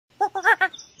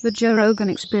The Joe Rogan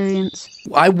Experience.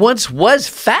 I once was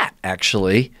fat,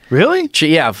 actually. Really?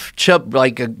 Yeah, chub,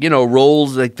 like,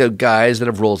 rolls, like the guys that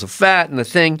have rolls of fat and the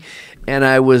thing. And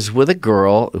I was with a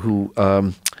girl who,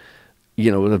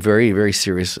 was a very, very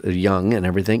serious, young and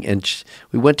everything. And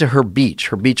we went to her beach.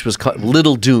 Her beach was called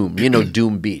Little Doom,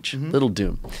 Doom Beach, Little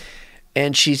Doom.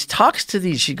 And she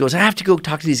goes, I have to go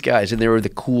talk to these guys. And they were the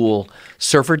cool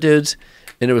surfer dudes.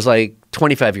 And it was like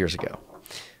 25 years ago,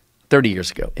 30 years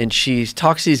ago. And she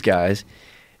talks to these guys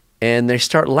and they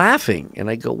start laughing. And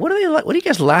I go, what are you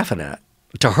guys laughing at?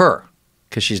 To her,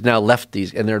 because she's now left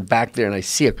these. And they're back there and I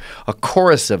see a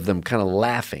chorus of them kind of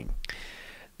laughing.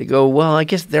 They go, well, I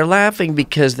guess they're laughing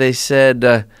because they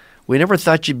said, we never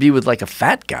thought you'd be with like a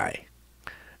fat guy.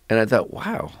 And I thought,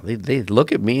 wow, they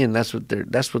look at me and that's what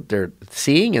they're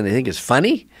seeing and they think it's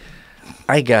funny.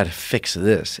 I got to fix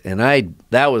this. And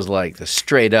that was like the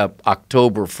straight up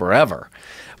October forever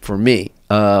for me.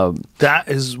 That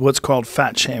is what's called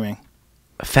fat shaming.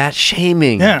 Fat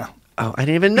shaming. Yeah. Oh, I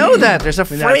didn't even know that. There's a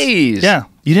phrase. Yeah.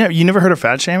 You never heard of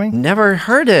fat shaming? Never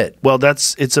heard it. Well,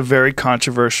 it's a very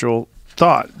controversial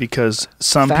thought because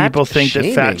some people think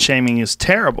that fat shaming is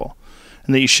terrible.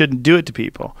 And that you shouldn't do it to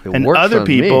people. And other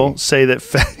people say that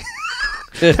fat...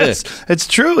 It's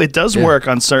true. It does work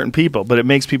on certain people, but it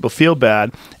makes people feel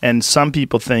bad. And some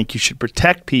people think you should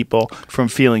protect people from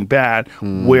feeling bad,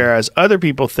 whereas other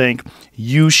people think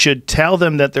you should tell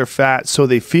them that they're fat so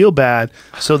they feel bad,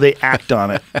 so they act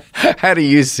on it. How do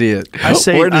you see it? I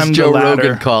say Where does Joe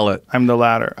Rogan call it? I'm the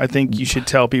latter. I think you should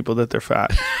tell people that they're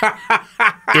fat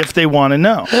if they want to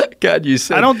know. God, you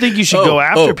said. I don't think you should go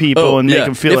after people and make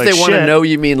them feel like shit. If they want to know,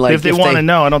 you mean like if they want to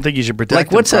know, I don't think you should protect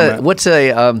them from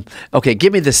it. Okay,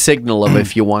 give me the signal of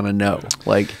if you want to know.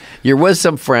 Like you're with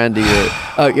some friend,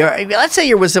 let's say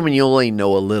you're with someone you only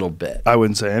know a little bit. I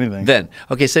wouldn't say anything. Then,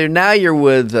 okay, so now you're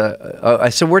with,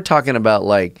 so we're talking about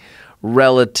like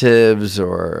relatives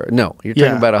or, no, you're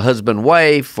talking about a husband,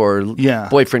 wife or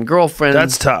boyfriend, girlfriend.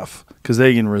 That's tough because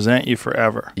they can resent you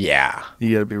forever. Yeah.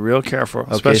 You got to be real careful,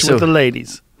 especially with the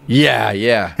ladies. Yeah,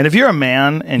 yeah. And if you're a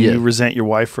man and you resent your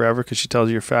wife forever because she tells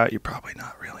you you're fat, you're probably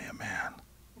not really a man.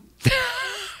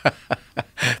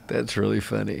 That's really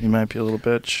funny. You might be a little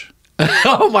bitch.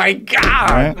 Oh my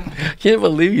God! Right? Can't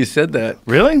believe you said that.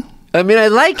 Really? I mean, I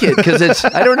like it because it's.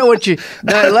 I don't know what you.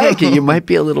 No, I like it. You might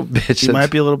be a little bitch. You might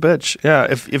be a little bitch. Yeah.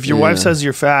 If your wife says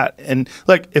you're fat, and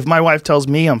like if my wife tells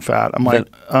me I'm fat, I'm like,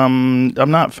 I'm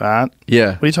not fat.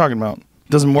 Yeah. What are you talking about? It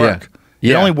doesn't work.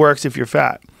 Yeah. It only works if you're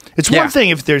fat. It's one thing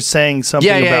if they're saying something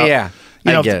about. Yeah.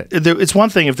 I get it. It's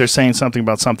one thing if they're saying something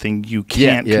about something you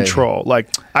can't control. Like,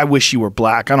 I wish you were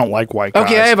black. I don't like white guys.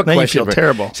 Okay, I have a then question. You feel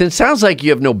terrible. So it sounds like you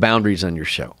have no boundaries on your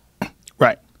show.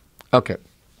 Right. Okay.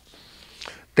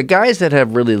 The guys that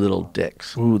have really little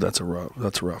dicks. Ooh, that's a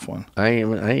rough one.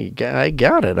 I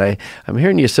got it. I'm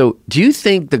hearing you. So, do you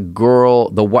think the girl,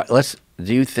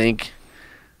 do you think,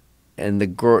 and the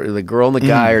girl and the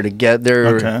guy are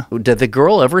together? Okay. Did the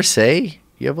girl ever say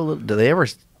you have a little? Do they ever?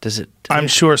 I'm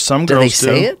sure some girls do.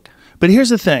 Do they say it? But here's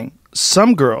the thing: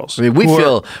 some girls. I mean, we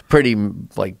feel pretty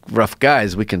like rough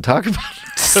guys. We can talk about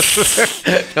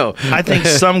it. No. I think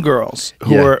some girls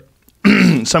who are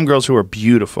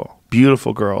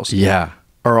beautiful girls. Yeah,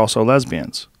 are also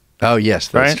lesbians. Oh yes,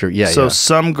 that's true. Yeah. So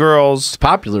some girls, it's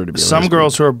popular to be. Some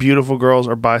girls who are beautiful girls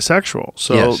are bisexual.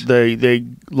 So they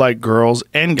like girls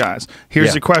and guys.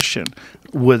 Here's the question: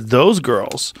 would those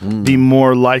girls be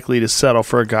more likely to settle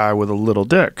for a guy with a little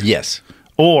dick? Yes.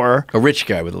 Or a rich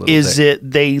guy with a little dick. Is it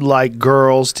they like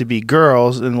girls to be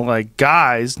girls and like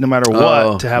guys, no matter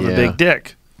what, to have a big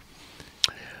dick?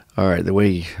 All right.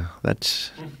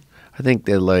 I think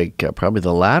they're like probably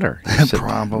the latter.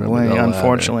 Probably,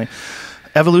 unfortunately.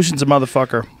 Evolution's a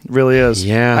motherfucker. It really is.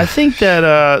 Yeah. I think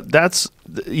that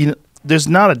there's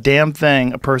not a damn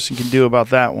thing a person can do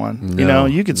about that one. No,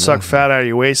 you could suck fat out of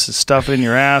your waist and stuff it in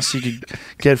your ass. You could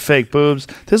get fake boobs.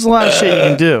 There's a lot of shit you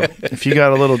can do. If you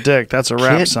got a little dick, that's a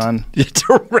wrap, son. It's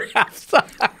a wrap, son.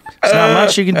 There's not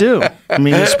much you can do. I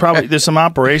mean, there's some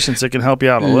operations that can help you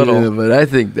out a little. Yeah, but I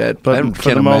think that, but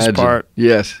for the most part,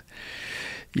 yes.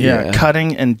 Yeah,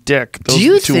 cutting and dick.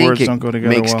 Those two words don't go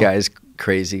together well. Makes guys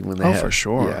crazy when they have. For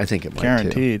sure. Yeah, I think it might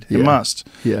guaranteed. Too. It must.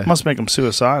 Yeah. It must make them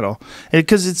suicidal.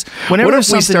 Because it's whenever what if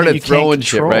we started throwing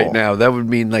shit control, right now? That would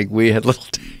mean like we had little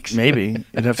dicks. Maybe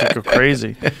it'd have to go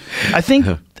crazy. I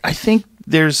think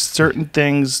there's certain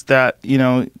things that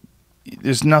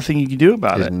there's nothing you can do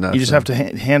about it. Nothing. You just have to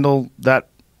handle that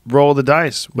roll of the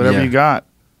dice, whatever you got.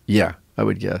 Yeah. I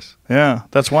would guess. Yeah,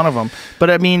 that's one of them. But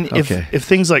I mean, if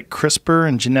things like CRISPR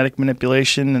and genetic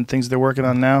manipulation and things they're working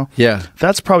on now,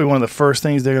 that's probably one of the first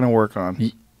things they're going to work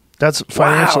on. That's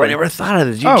financially. Wow, I never thought of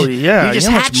this. You just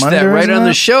hatched that right on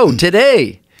the show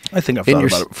today. I think I've thought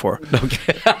about it before.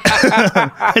 Okay.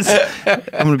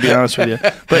 I'm going to be honest with you,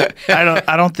 but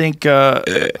I don't think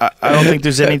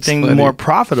there's anything more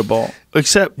profitable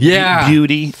except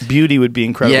beauty. Beauty would be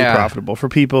incredibly profitable for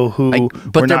people who.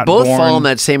 But they're both fall in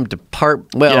that same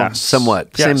department. Well,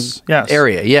 somewhat same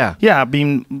area. Yeah. Yeah.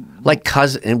 Being like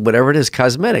whatever it is,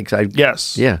 cosmetics.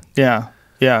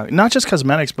 Yeah, not just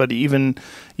cosmetics, but even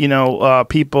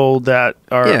people that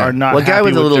are not. Well, a guy happy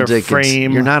with a little their dick,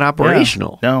 frame. you're not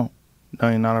operational. Yeah. No,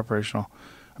 you're not operational.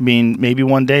 I mean, maybe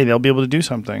one day they'll be able to do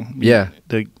something. Yeah,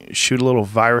 they shoot a little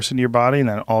virus into your body, and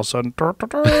then all of a sudden,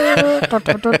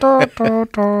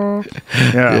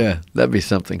 yeah, that'd be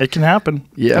something. It can happen.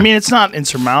 Yeah, I mean, it's not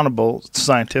insurmountable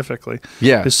scientifically.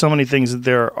 Yeah, there's so many things that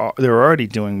they're already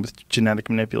doing with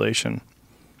genetic manipulation.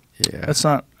 Yeah, that's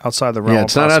not outside the realm. Yeah,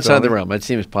 it's not outside the realm. It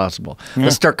seems possible. Yeah.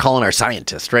 Let's start calling our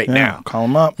scientists right now. Call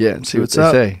them up. Yeah, see what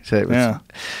they say. Yeah.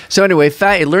 So anyway,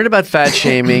 I learned about fat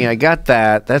shaming. I got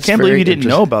that. That's. I can't believe you didn't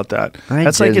know about that.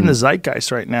 That's like in the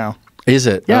zeitgeist right now. Is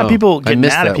it? Yeah, people get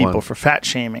mad at people for fat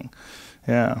shaming.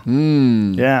 Yeah.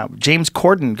 Yeah. James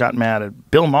Corden got mad at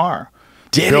Bill Maher.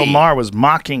 Bill Maher was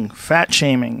mocking fat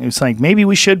shaming. He was like, maybe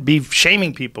we should be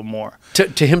shaming people more.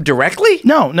 To him directly?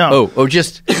 No. Oh,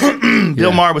 just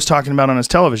Bill Maher was talking about on his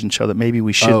television show that maybe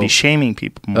we should be shaming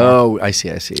people more. Oh, I see.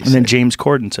 And then James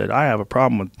Corden said, I have a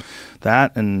problem with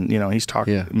that, and he's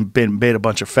made a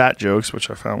bunch of fat jokes, which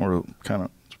I found were kind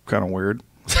of weird.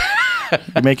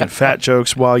 You're making fat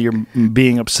jokes while you're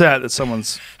being upset that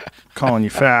someone's calling you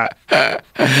fat.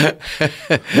 That's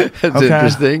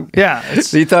interesting. Yeah.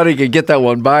 He thought he could get that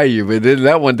one by you, but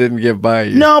that one didn't get by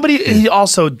you. No, but he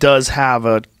also does have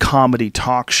a comedy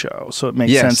talk show, so it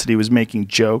makes sense that he was making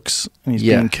jokes and he's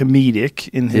being comedic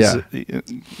in his.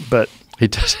 But he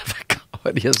does have a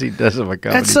comedy. Yes, he does have a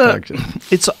comedy talk show.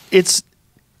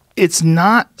 It's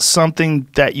not something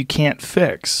that you can't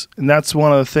fix, and that's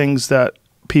one of the things that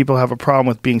people have a problem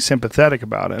with being sympathetic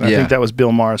about it. And I think that was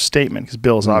Bill Maher's statement, because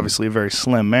Bill's obviously a very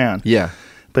slim man. Yeah.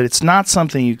 But it's not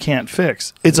something you can't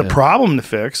fix. It's a problem to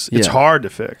fix. It's hard to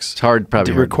fix. It's hard,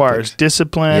 probably. It requires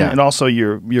discipline, and also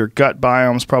your gut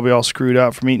biome's probably all screwed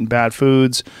up from eating bad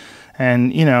foods.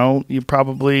 And, you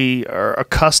probably are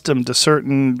accustomed to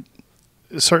certain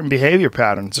behavior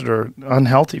patterns that are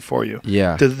unhealthy for you.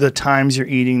 Yeah. The times you're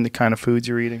eating, the kind of foods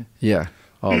you're eating. Yeah,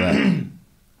 all that.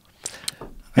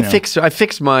 I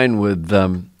fixed mine with,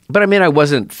 but I mean, I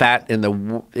wasn't fat in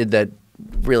that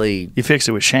really. You fixed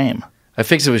it with shame. I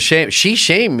fixed it with shame. She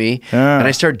shamed me, and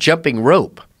I started jumping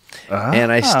rope.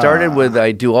 And I started with,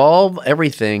 I do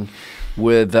everything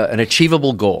with an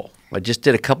achievable goal. I just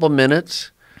did a couple of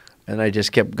minutes, and I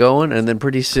just kept going, and then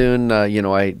pretty soon,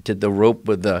 I did the rope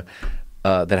with that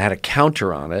had a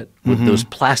counter on it with those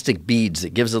plastic beads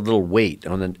that gives a little weight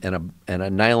on and a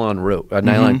nylon rope, a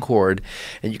nylon cord,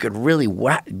 and you could really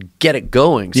get it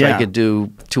going. So I could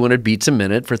do 200 beats a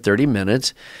minute for 30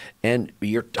 minutes, and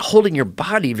you're holding your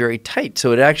body very tight.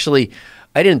 So it actually,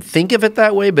 I didn't think of it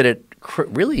that way, but it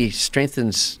really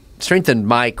strengthened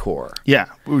my core. Yeah,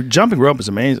 jumping rope is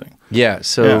amazing. Yeah,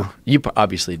 so you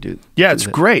obviously do. Yeah, it's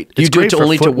great. You do it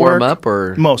only to warm up,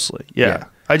 or mostly? Yeah.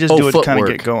 I just do it to kind of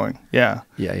get going. Yeah.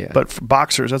 Yeah. But for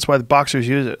boxers, that's why the boxers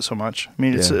use it so much. I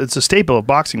mean, it's a staple of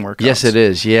boxing workouts. Yes, it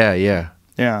is. Yeah. Yeah.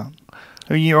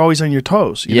 I mean, you're always on your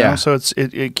toes, you know? So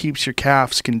it keeps your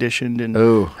calves conditioned and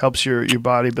helps your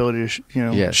body ability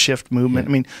to shift movement.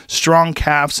 I mean, strong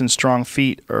calves and strong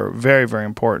feet are very, very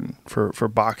important for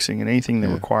boxing and anything that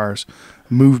requires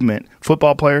movement. A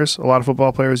lot of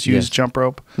football players use jump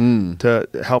rope to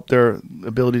help their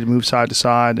ability to move side to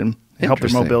side and help their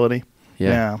mobility.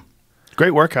 Yeah.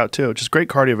 Great workout too. Just great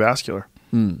cardiovascular.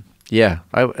 Yeah.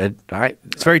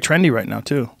 It's very trendy right now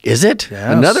too. Is it?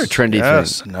 Yes. Another trendy thing.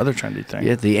 Yes, another trendy thing.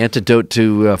 Yeah, the antidote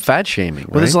to fat shaming.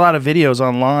 Well, there's a lot of videos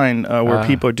online where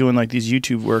people are doing like these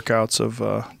YouTube workouts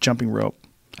of jumping rope.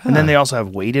 And then they also have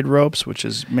weighted ropes, which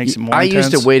makes it more intense. I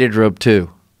used a weighted rope too.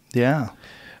 Yeah.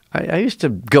 I used to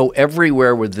go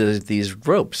everywhere with these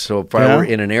ropes. So if I were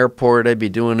in an airport, I'd be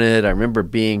doing it. I remember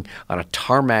being on a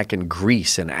tarmac in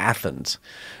Greece, in Athens,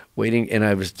 waiting, and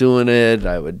I was doing it.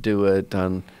 I would do it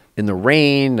in the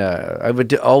rain. I would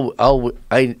do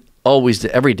I always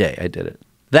did, every day. I did it.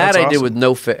 That I did with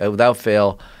without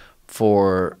fail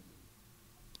for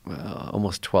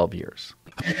almost 12 years.